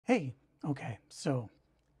Hey, okay, so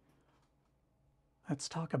let's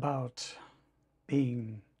talk about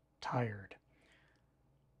being tired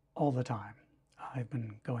all the time. I've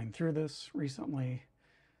been going through this recently.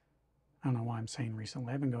 I don't know why I'm saying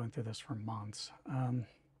recently. I've been going through this for months.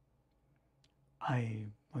 I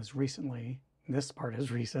was recently, this part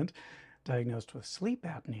is recent, diagnosed with sleep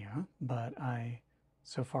apnea, but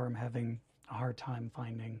so far, am having a hard time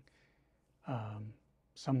finding um,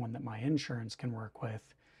 someone that my insurance can work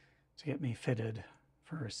with to get me fitted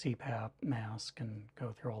for a CPAP mask and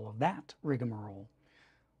go through all of that rigmarole.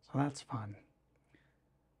 So that's fun.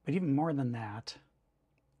 But even more than that,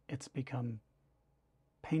 it's become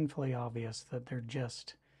painfully obvious that there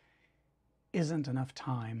just isn't enough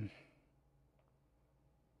time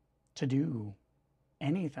to do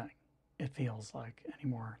anything, it feels like,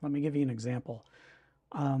 anymore. Let me give you an example.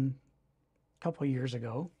 A couple of years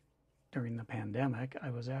ago, during the pandemic, I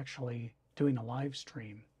was actually doing a live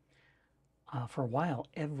stream for a while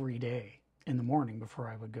every day in the morning before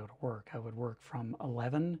I would go to work. I would work from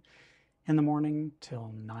 11 in the morning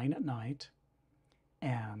till 9 at night,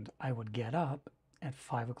 and I would get up at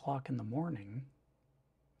 5 o'clock in the morning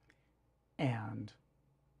and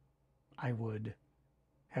I would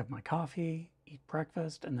have my coffee, eat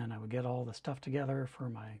breakfast, and then I would get all the stuff together for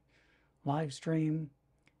my live stream,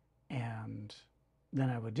 and then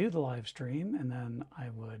I would do the live stream, and then I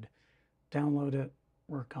would download it,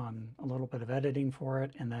 work on a little bit of editing for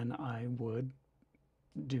it, and then I would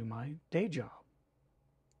do my day job.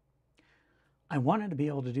 I wanted to be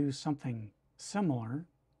able to do something similar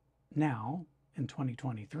now in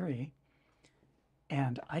 2023,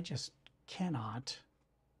 and I just can't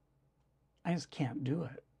do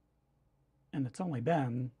it. And it's only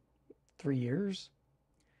been 3 years,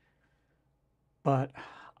 but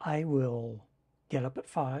I will get up at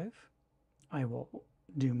 5. I will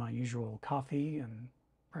do my usual coffee and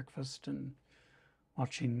breakfast and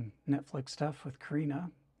watching Netflix stuff with Karina.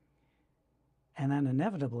 And then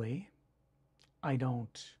inevitably, I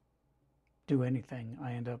don't do anything.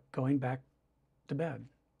 I end up going back to bed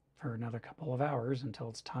for another couple of hours until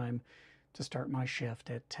it's time to start my shift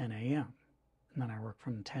at 10 a.m. And then I work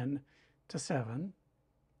from 10 to 7.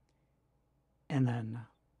 And then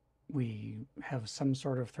we have some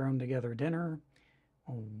sort of thrown together dinner.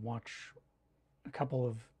 We'll watch a couple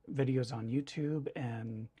of videos on YouTube,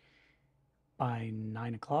 and by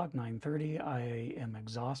 9 o'clock, 9:30, I am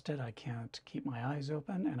exhausted. I can't keep my eyes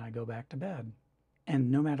open, and I go back to bed. And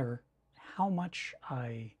no matter how much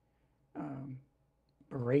I um,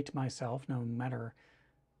 berate myself, no matter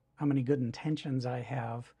how many good intentions I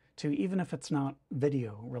have to, even if it's not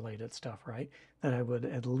video related stuff, right? That I would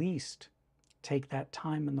at least take that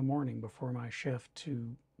time in the morning before my shift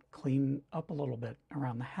to clean up a little bit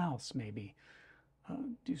around the house, maybe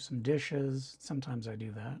do some dishes. Sometimes I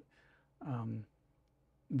do that.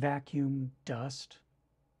 Vacuum, dust,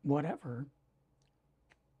 whatever.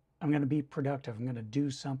 I'm going to be productive. I'm going to do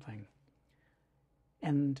something.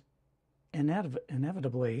 And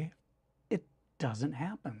inevitably, it doesn't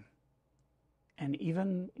happen. And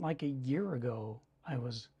even like a year ago, I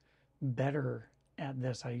was better at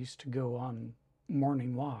this. I used to go on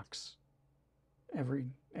morning walks every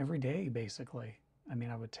day, basically. I mean,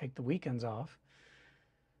 I would take the weekends off,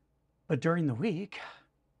 but during the week,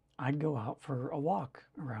 I'd go out for a walk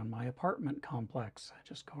around my apartment complex. I'd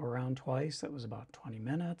just go around twice. That was about 20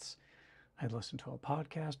 minutes. I'd listen to a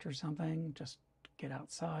podcast or something, just get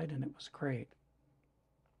outside, and it was great.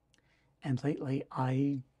 And lately,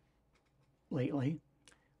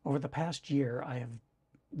 over the past year, I have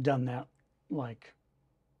done that like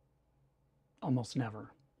almost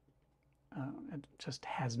never. It just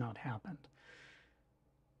has not happened.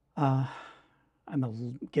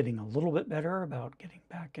 I'm getting a little bit better about getting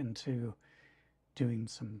back into doing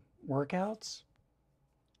some workouts.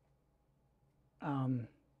 And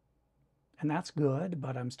that's good,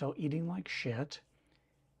 but I'm still eating like shit.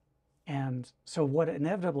 And so what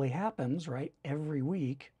inevitably happens, right, every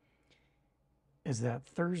week is that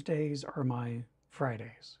Thursdays are my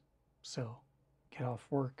Fridays. So get off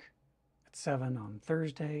work at 7 on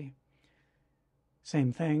Thursday.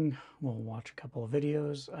 Same thing, we'll watch a couple of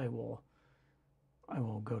videos. I will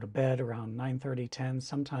go to bed around 9:30, 10,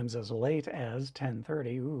 sometimes as late as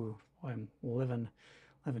 10:30. Ooh, I'm living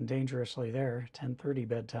dangerously there. 10:30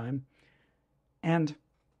 bedtime. And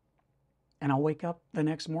I'll wake up the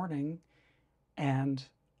next morning and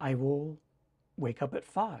I will wake up at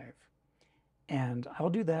 5. And I'll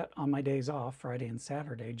do that on my days off, Friday and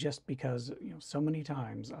Saturday, just because, so many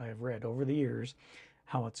times I have read over the years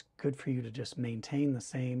how it's good for you to just maintain the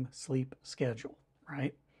same sleep schedule,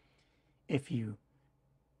 right? If you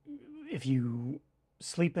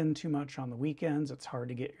sleep in too much on the weekends. It's hard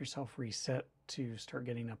to get yourself reset to start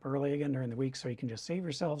getting up early again during the week. So you can just save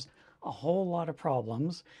yourselves a whole lot of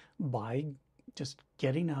problems by just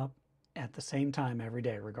getting up at the same time every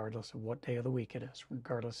day, regardless of what day of the week it is,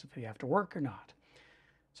 regardless if you have to work or not.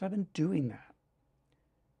 So I've been doing that.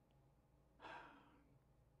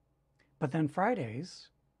 But then Fridays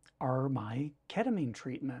are my ketamine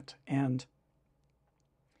treatment, and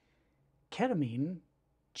ketamine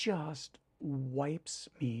just wipes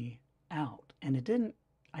me out. And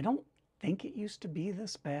I don't think it used to be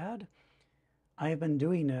this bad. I have been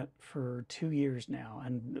doing it for 2 years now,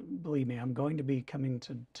 and believe me, I'm going to be coming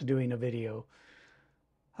to doing a video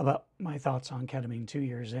about my thoughts on ketamine 2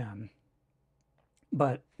 years in.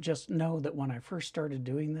 But just know that when I first started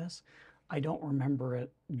doing this, I don't remember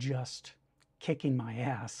it just kicking my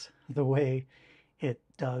ass the way it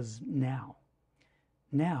does now.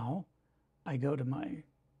 Now, I go to my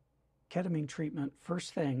ketamine treatment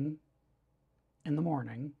first thing in the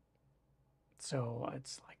morning. So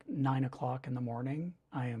it's like 9 o'clock in the morning.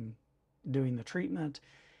 I am doing the treatment.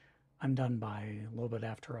 I'm done by a little bit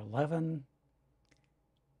after 11.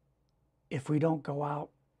 If we don't go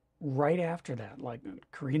out right after that, like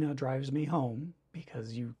Karina drives me home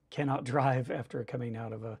because you cannot drive after coming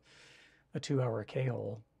out of a 2-hour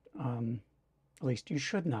K-hole. At least you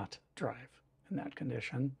should not drive in that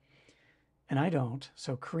condition. And I don't,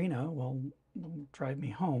 so Karina will drive me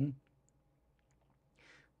home.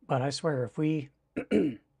 But I swear, if we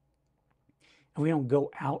don't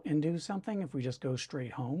go out and do something, if we just go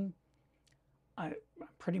straight home, I'm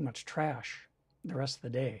pretty much trash the rest of the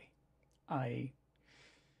day. I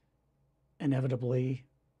inevitably,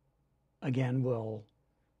 again, will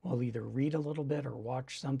either read a little bit or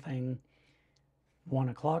watch something. 1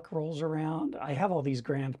 o'clock rolls around. I have all these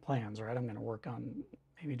grand plans, right? I'm going to work on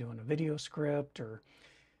maybe doing a video script or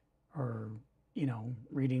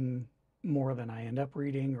reading more than I end up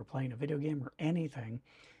reading, or playing a video game or anything.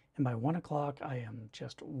 And by 1 o'clock, I am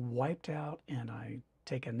just wiped out, and I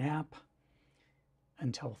take a nap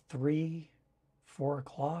until 3, 4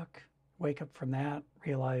 o'clock. Wake up from that,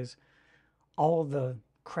 realize all the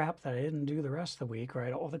crap that I didn't do the rest of the week,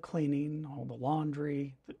 right? All the cleaning, all the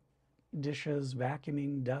laundry, the dishes,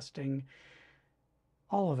 vacuuming, dusting,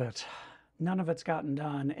 all of it. None of it's gotten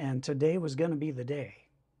done, and today was going to be the day.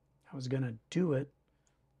 I was going to do it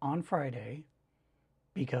on Friday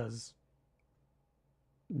because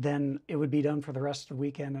then it would be done for the rest of the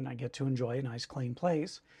weekend, and I get to enjoy a nice clean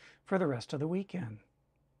place for the rest of the weekend.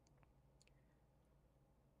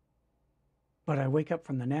 But I wake up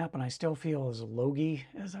from the nap and I still feel as logy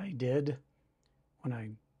as I did when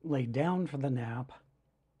I laid down for the nap.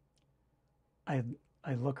 I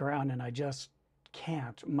look around and I just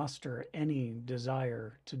can't muster any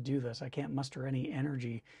desire to do this. I can't muster any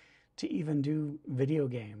energy to even do video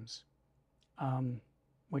games,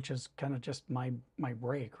 which is kind of just my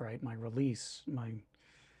break, right? My release, my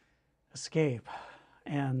escape.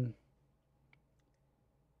 And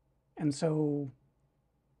so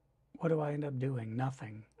what do I end up doing?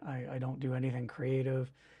 Nothing. I don't do anything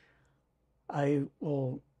creative. I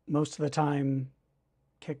will most of the time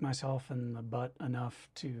kick myself in the butt enough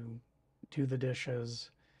to do the dishes,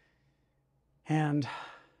 and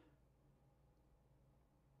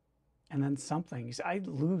then something. I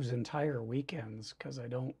lose entire weekends because I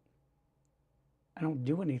don't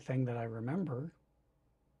do anything that I remember.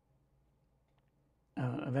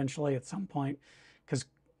 Eventually, at some point, because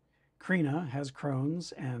Karina has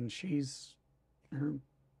Crohn's, and she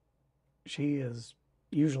is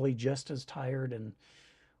usually just as tired and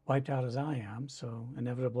wiped out as I am. So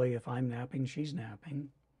inevitably, if I'm napping, she's napping.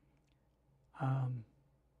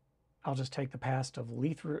 I'll just take the past of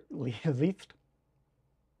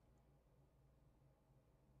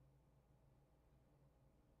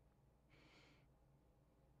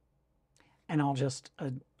and I'll just,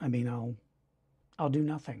 I'll do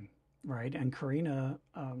nothing, right? And Karina,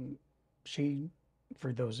 she,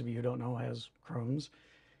 for those of you who don't know, has Crohn's,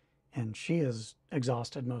 and she is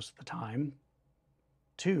exhausted most of the time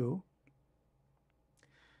too.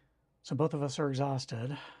 So both of us are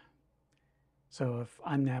exhausted. So if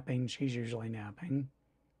I'm napping, she's usually napping.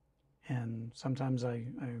 And sometimes I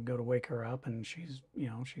go to wake her up, and she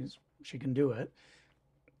can do it.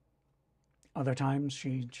 Other times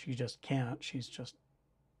she just can't. She's just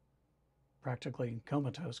practically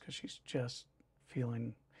comatose because she's just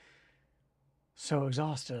feeling so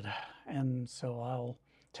exhausted. And so I'll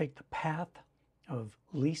take the path of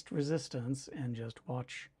least resistance and just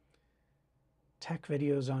watch tech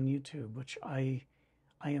videos on YouTube, which I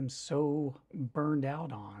am so burned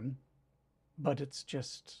out on, but it's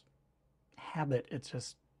just habit. It's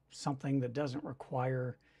just something that doesn't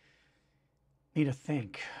require me to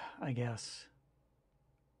think, I guess.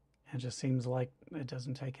 It just seems like it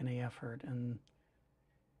doesn't take any effort. And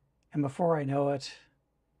before I know it,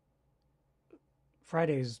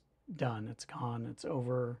 Friday's done. It's gone. It's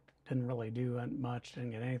over. Didn't really do much.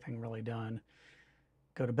 Didn't get anything really done.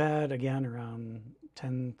 Go to bed again around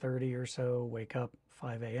 10:30 or so. Wake up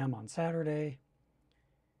 5 a.m. on Saturday.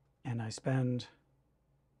 And I spend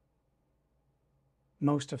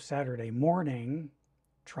most of Saturday morning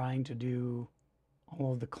trying to do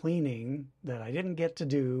all of the cleaning that I didn't get to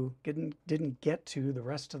do, didn't get to the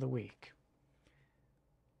rest of the week.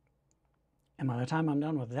 And by the time I'm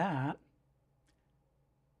done with that,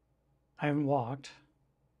 I haven't walked.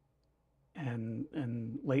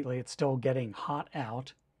 And lately it's still getting hot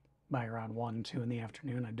out by around 1, 2 in the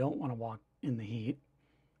afternoon. I don't want to walk in the heat.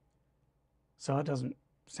 So it doesn't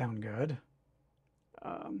sound good.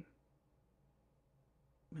 And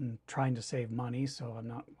trying to save money, so I'm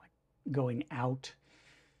not like going out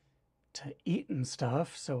to eat and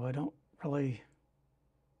stuff, so I don't really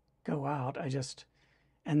go out. I just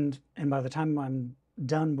and by the time I'm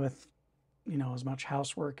done with, as much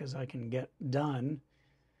housework as I can get done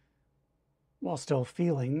while still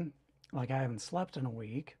feeling like I haven't slept in a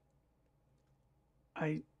week,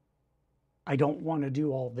 I don't want to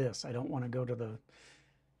do all this. I don't want to go to the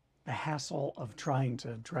hassle of trying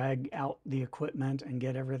to drag out the equipment and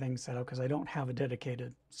get everything set up, because I don't have a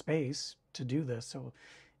dedicated space to do this. So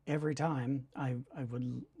every time I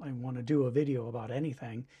want to do a video about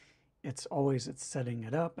anything, it's always setting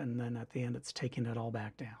it up, and then at the end it's taking it all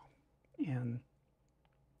back down. And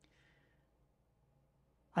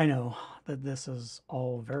I know that this is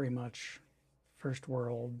all very much first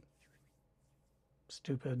world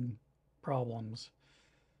stupid problems,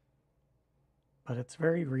 but it's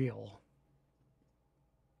very real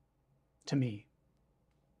to me.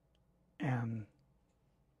 And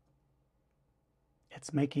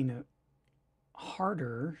it's making it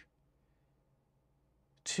harder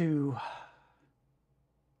to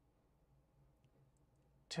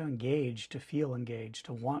engage, to feel engaged,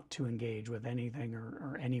 to want to engage with anything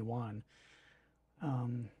or anyone.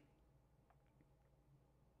 And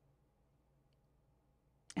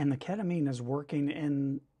the ketamine is working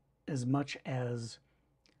in as much as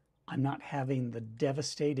I'm not having the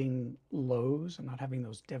devastating lows, I'm not having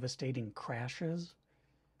those devastating crashes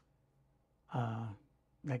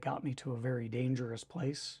that got me to a very dangerous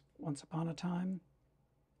place once upon a time,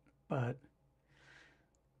 but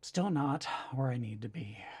still not where I need to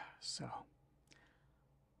be. So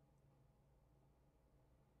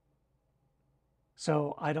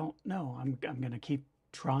I don't know. I'm going to keep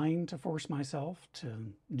trying to force myself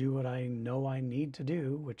to do what I know I need to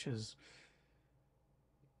do, which is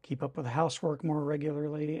keep up with the housework more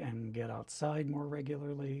regularly and get outside more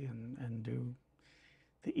regularly and do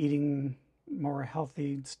the eating more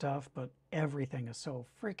healthy stuff. But everything is so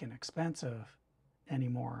freaking expensive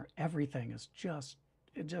anymore. Everything is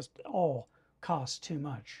it just all costs too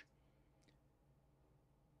much.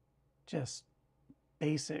 Just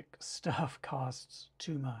basic stuff costs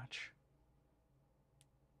too much.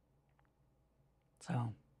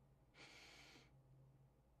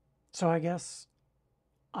 So I guess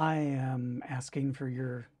I am asking for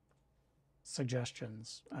your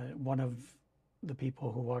suggestions. One of the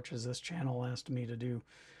people who watches this channel asked me to do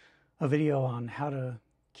a video on how to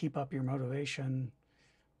keep up your motivation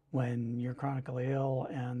when you're chronically ill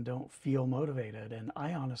and don't feel motivated. And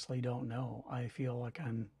I honestly don't know. I feel like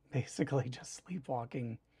I'm basically just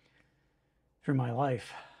sleepwalking through my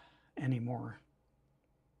life anymore.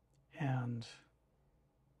 And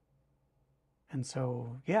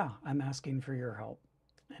so, yeah, I'm asking for your help.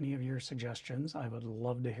 Any of your suggestions, I would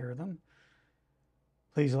love to hear them.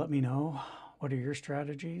 Please let me know, what are your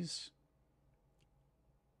strategies?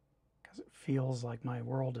 Because it feels like my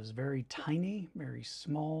world is very tiny, very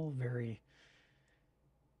small, very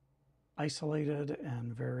isolated,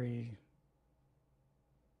 and very...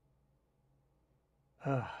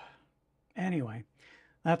 Anyway,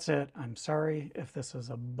 that's it. I'm sorry if this is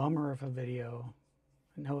a bummer of a video.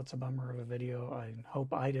 I know it's a bummer of a video. I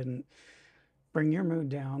hope I didn't bring your mood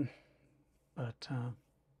down. But,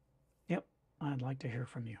 yep, I'd like to hear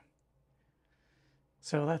from you.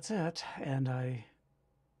 So that's it. And I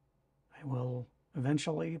will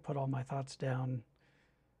eventually put all my thoughts down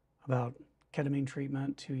about ketamine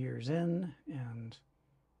treatment 2 years in, and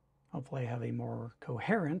hopefully have a more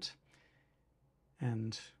coherent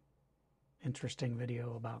and interesting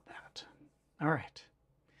video about that. All right.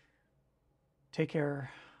 Take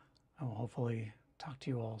care. I will hopefully talk to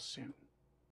you all soon.